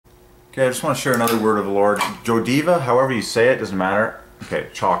Okay, I just want to share another word of the Lord. GODIVA, however you say it, doesn't matter. Okay,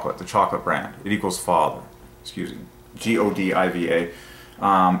 chocolate, the chocolate brand. It equals Father. Excuse me. GODIVA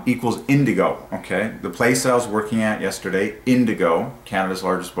equals Indigo. Okay, the place that I was working at yesterday, Indigo, Canada's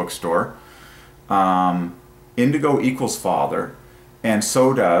largest bookstore. Indigo equals Father, and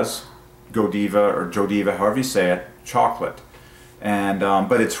so does GODIVA or JODIVA, however you say it, chocolate. And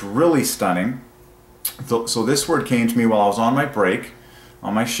but it's really stunning. So this word came to me while I was on my break,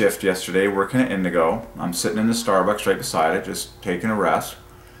 on my shift yesterday, working at Indigo. I'm sitting in the Starbucks right beside it, just taking a rest.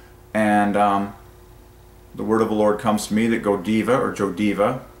 And the word of the Lord comes to me that GODIVA or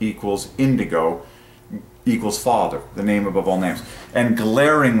JODIVA equals Indigo equals Father, the name above all names. And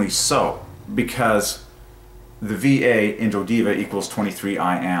glaringly so, because the VA in JODIVA equals 23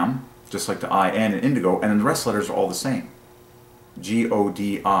 I am, just like the IN in Indigo, and then the rest of the letters are all the same.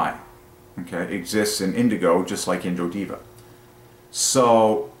 GODI, okay, exists in Indigo just like in JODIVA.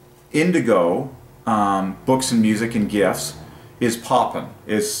 So Indigo, books and music and gifts, is poppin'.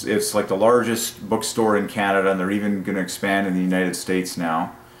 It's like the largest bookstore in Canada, and they're even going to expand in the United States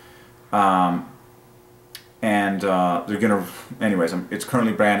now. They're going to, anyways, it's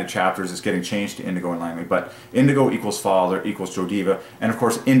currently branded Chapters. It's getting changed to Indigo and Langley, but Indigo equals Father equals JODIVA, and of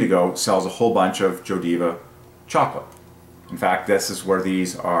course Indigo sells a whole bunch of JODIVA chocolate. In fact, this is where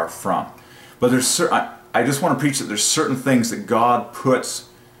these are from. But there's I just want to preach that there's certain things that God puts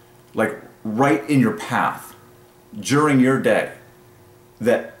like right in your path during your day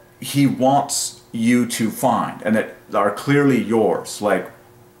that He wants you to find and that are clearly yours. Like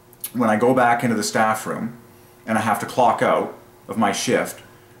when I go back into the staff room and I have to clock out of my shift,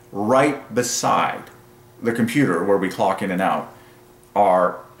 right beside the computer where we clock in and out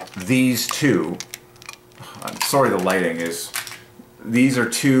are these two. I'm sorry the lighting is. These are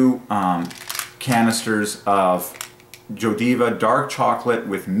two canisters of JODIVA dark chocolate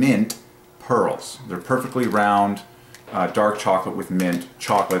with mint pearls. They're perfectly round dark chocolate with mint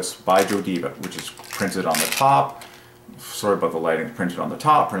chocolates by JODIVA, which is printed on the top. Sorry about the lighting. Printed on the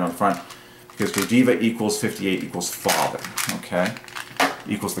top, printed on the front, because JODIVA equals 58 equals Father. Okay,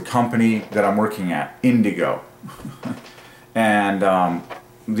 equals the company that I'm working at, Indigo. And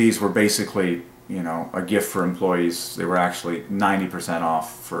these were basically, you know, a gift for employees. They were actually 90%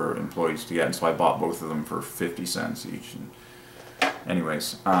 off for employees to get, and so I bought both of them for 50 cents each. And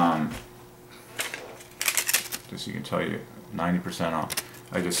anyways, just so you can tell you, 90% off.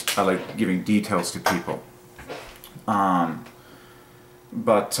 I like giving details to people.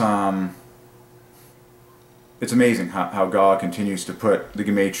 It's amazing how God continues to put the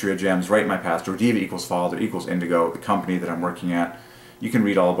Gematria gems right in my path. JODIVA equals Father equals Indigo, the company that I'm working at. You can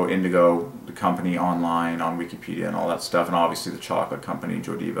read all about Indigo, the company, online, on Wikipedia and all that stuff, and obviously the chocolate company,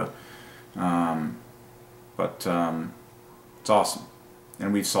 JODIVA. It's awesome.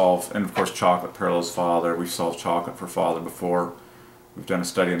 And we've solved, and of course chocolate parallels Father. We've solved chocolate for Father before. We've done a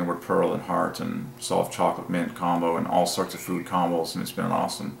study on the word pearl and heart and solved chocolate mint combo and all sorts of food combos, and it's been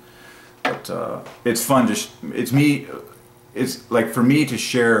awesome. But it's fun. It's like for me to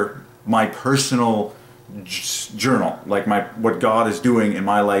share my personal journal, like what God is doing in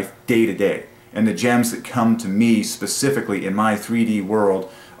my life day to day, and the gems that come to me specifically in my 3D world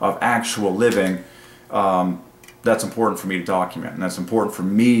of actual living. That's important for me to document, and that's important for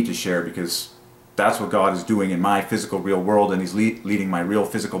me to share, because that's what God is doing in my physical real world, and He's leading my real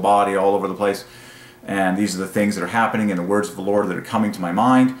physical body all over the place. And these are the things that are happening in the words of the Lord that are coming to my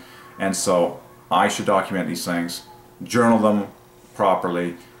mind, and so I should document these things, journal them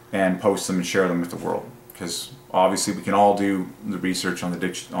properly, and post them and share them with the world. Because obviously we can all do the research on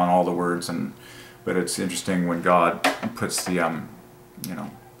the on all the words, but it's interesting when God puts the you know,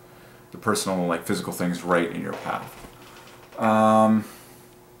 the personal, like physical things right in your path. All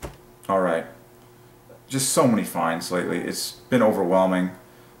right, just so many finds lately. It's been overwhelming.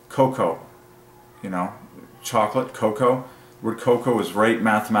 Cocoa, you know, chocolate, cocoa. The word cocoa is right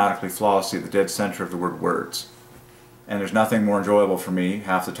mathematically flawlessly at the dead center of the word words. And there's nothing more enjoyable for me,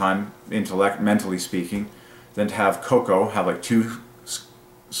 half the time, mentally speaking, than to have cocoa, have like 2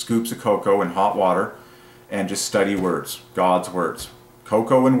 scoops of cocoa in hot water, and just study words, God's words.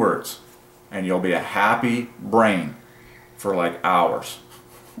 Cocoa and words. And you'll be a happy brain for like hours.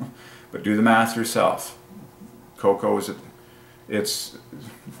 But do the math yourself. Cocoa is, it's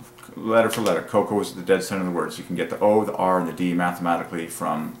letter for letter. Cocoa is at the dead center of the words. You can get the O, the R, and the D mathematically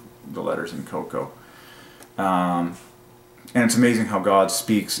from the letters in cocoa. And it's amazing how God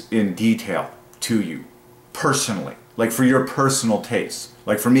speaks in detail to you, personally, like for your personal taste.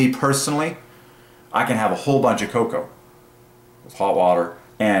 Like for me personally, I can have a whole bunch of cocoa with hot water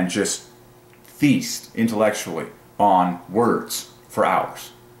and just feast intellectually on words for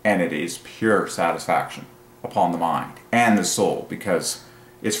hours. and it is pure satisfaction upon the mind and the soul, because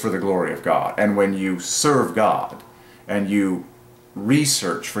it's for the glory of God. And when you serve God and you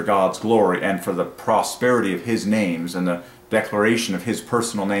research for God's glory and for the prosperity of His names and the declaration of His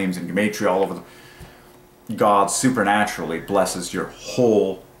personal names in Gematria all over God supernaturally blesses your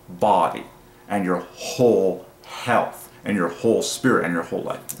whole body and your whole health and your whole spirit and your whole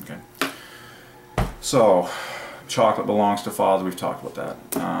life. Okay. So, chocolate belongs to Father. We've talked about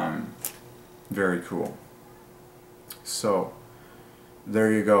that. Very cool. So,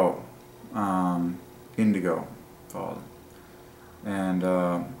 there you go. Indigo, Father. And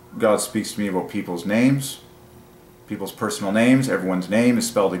God speaks to me about people's names, people's personal names. Everyone's name is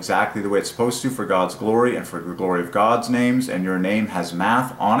spelled exactly the way it's supposed to for God's glory and for the glory of God's names, and your name has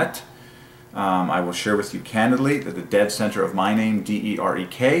math on it. I will share with you candidly that the dead center of my name,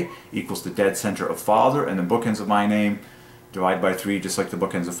 D-E-R-E-K, equals the dead center of Father, and the bookends of my name divide by 3 just like the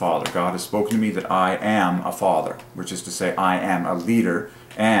bookends of Father. God has spoken to me that I am a father, which is to say I am a leader,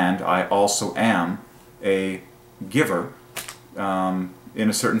 and I also am a giver in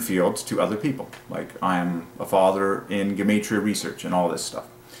a certain field to other people. Like I am a father in Gematria research and all this stuff.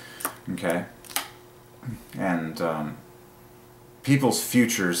 Okay? And people's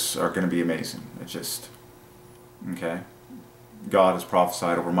futures are going to be amazing. It's just, okay? God has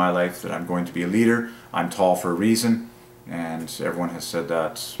prophesied over my life that I'm going to be a leader. I'm tall for a reason, and everyone has said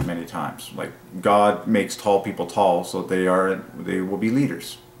that many times. Like God makes tall people tall so they will be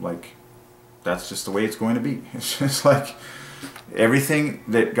leaders. Like that's just the way it's going to be. It's just like everything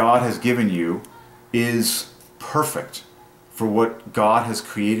that God has given you is perfect for what God has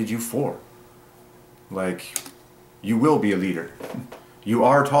created you for. Like, you will be a leader. You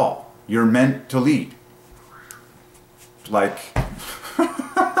are tall. You're meant to lead. Like,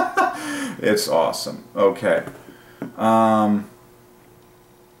 it's awesome. Okay.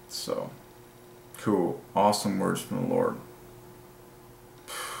 So, cool. Awesome words from the Lord.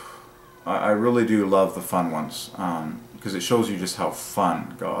 I really do love the fun ones, because it shows you just how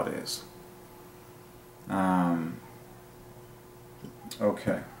fun God is.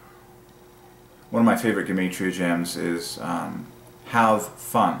 Okay. One of my favorite Gematria gems is have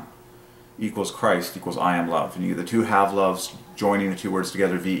fun equals Christ equals I am love. And you get the two have loves joining the two words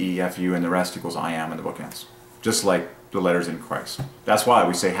together, V-E-F-U, and the rest equals I am in the bookends. Just like the letters in Christ. That's why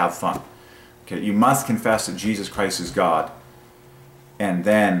we say have fun. Okay, you must confess that Jesus Christ is God, and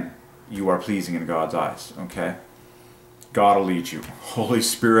then you are pleasing in God's eyes. Okay? God will lead you. Holy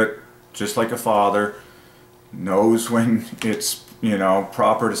Spirit, just like a father, knows when it's, you know,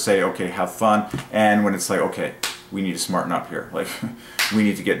 proper to say, okay, have fun, and when it's like, okay, we need to smarten up here. Like, we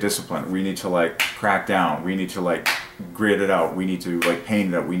need to get disciplined. We need to, like, crack down. We need to, like, grit it out. We need to, like,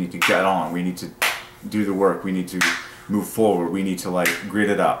 paint it up. We need to get on. We need to do the work. We need to move forward. We need to, like, grit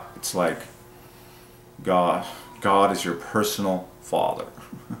it up. It's like God is your personal father.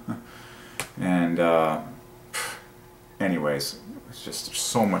 And anyways, it's just, there's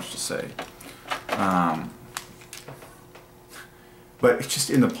so much to say. But it's just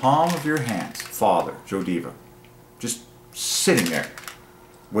in the palm of your hands, Father, GODIVA, just sitting there,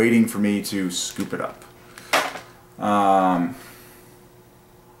 waiting for me to scoop it up.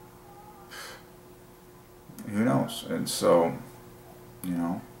 Who knows? And so, you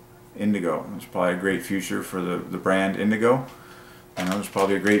know, Indigo. There's probably a great future for the brand Indigo. I know there's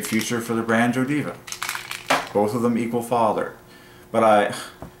probably a great future for the brand GODIVA. Both of them equal Father. But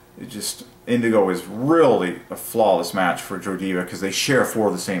Indigo is really a flawless match for GODIVA because they share 4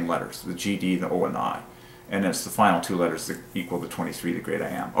 of the same letters, the G, D, the O, and the I. And it's the final 2 letters that equal the 23, the great I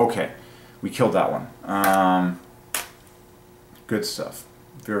am. Okay, we killed that one. Good stuff.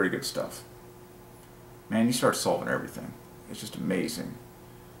 Very good stuff. Man, you start solving everything. It's just amazing.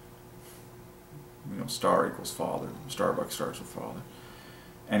 You know, star equals Father. Starbucks starts with Father.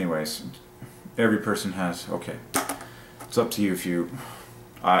 Anyways, every person has, okay. It's up to you if you...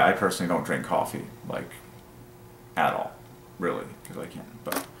 I personally don't drink coffee, like, at all, really, because I can't,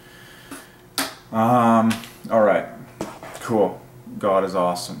 but, alright, cool, God is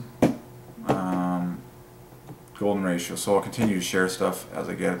awesome, golden ratio, so I'll continue to share stuff as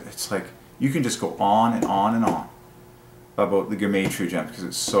I get it. It's like, you can just go on and on and on about the Gematria gem, because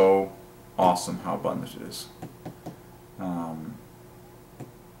it's so awesome how abundant it is.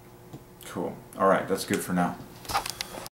 Cool, alright, that's good for now.